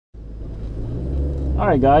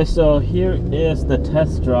Alright guys, so here is the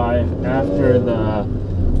test drive after the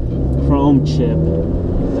chrome chip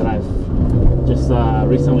that I've just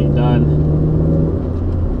recently done.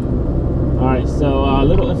 Alright, so a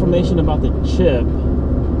little information about the chip.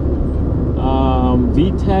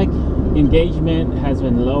 VTEC engagement has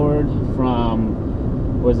been lowered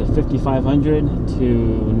from, was it 5500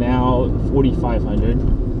 to now 4500.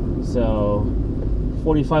 So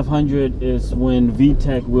 4500 is when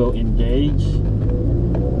VTEC will engage.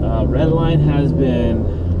 Red line has been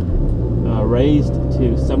raised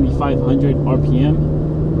to 7500 RPM.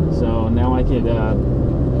 So now I could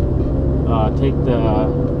take the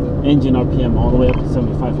engine RPM all the way up to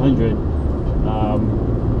 7500.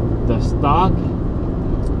 The stock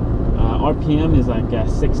RPM is like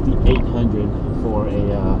 6800 for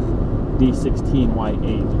a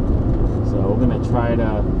D16Y8. So we're gonna try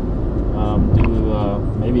to do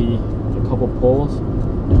maybe a couple pulls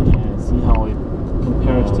and see how it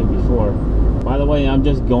compares to before. By the way, I'm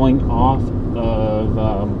just going off of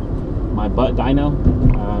my butt dyno.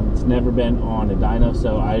 It's never been on a dyno,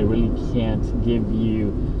 so I really can't give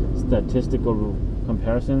you statistical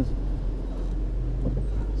comparisons.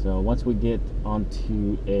 So once we get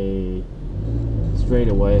onto a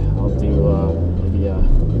straightaway, I'll do maybe a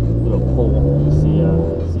little pull to see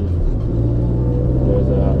if there's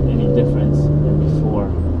any difference than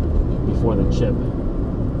before the chip.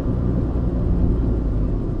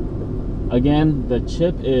 Again, the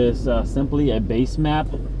chip is simply a base map.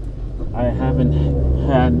 I haven't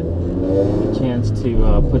had a chance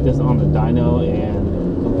to put this on the dyno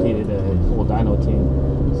and completed a full dyno tune.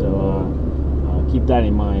 So keep that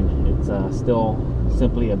in mind. It's still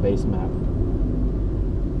simply a base map.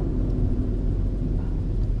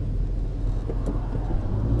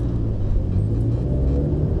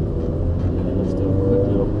 Let's do a quick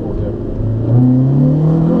little pull here.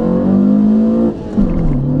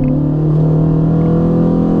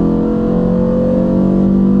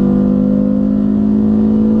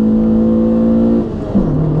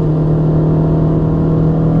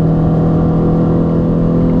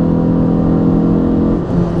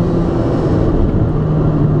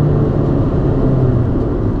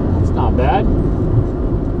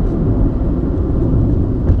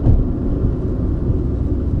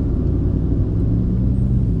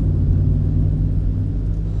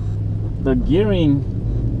 The gearing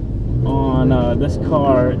on this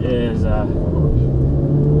car is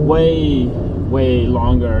way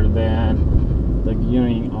longer than the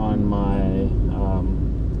gearing on my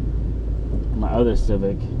my other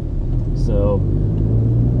Civic. So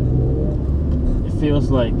it feels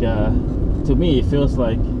like to me it feels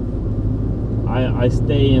like I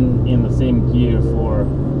stay in the same gear for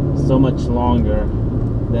so much longer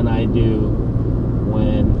than I do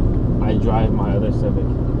when I drive my other Civic.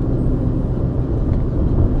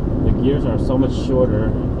 Gears are so much shorter,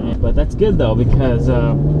 but that's good though, because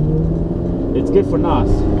it's good for NOS.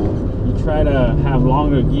 You try to have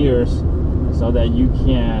longer gears so that you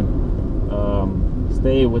can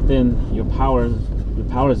stay within your power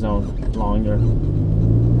zone longer.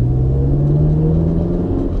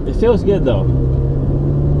 It feels good though.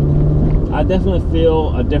 I definitely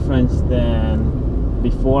feel a difference than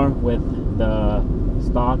before with the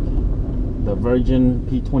stock, the Virgin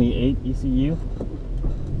P28 ECU.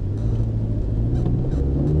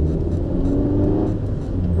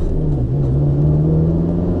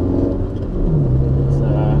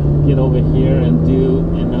 Get over here and do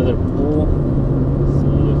another pull,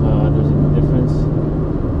 see if there's any difference.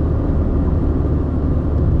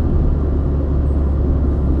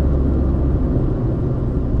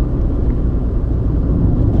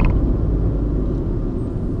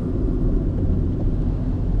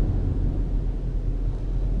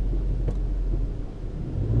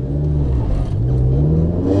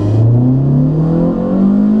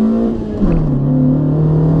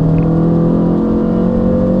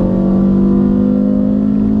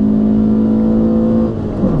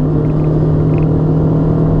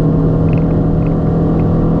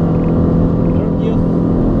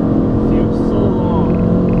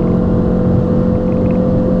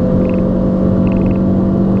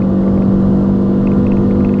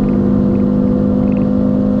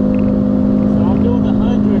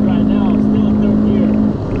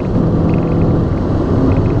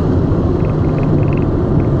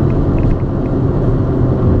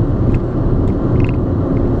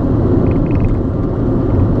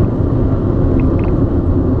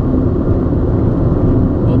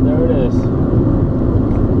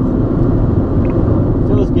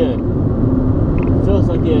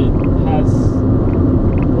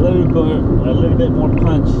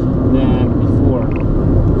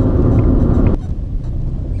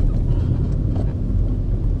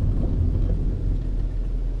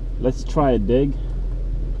 try a dig,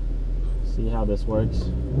 see how this works.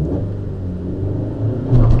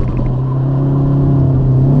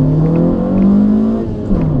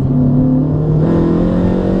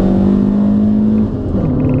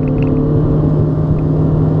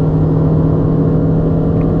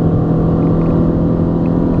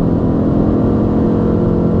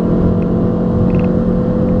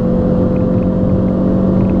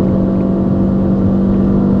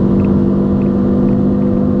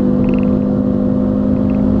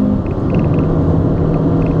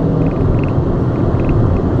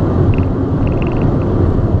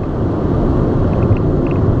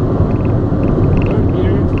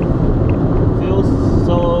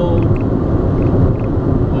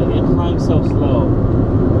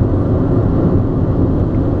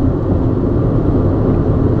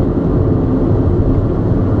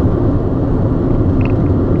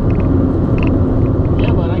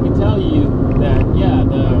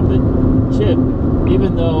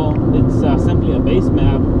 Even though it's simply a base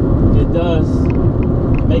map, it does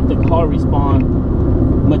make the car respond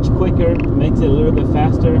much quicker, makes it a little bit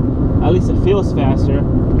faster. At least it feels faster.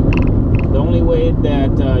 The only way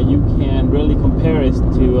that you can really compare is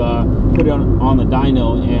to put it on the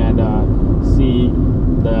dyno and see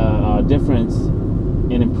the difference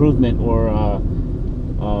in improvement or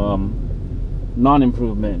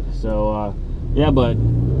non-improvement. So yeah, but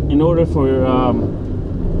in order for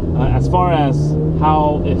as far as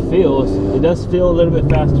how it feels, it does feel a little bit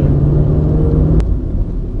faster.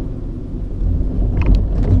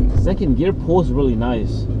 Second gear pulls really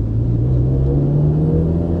nice.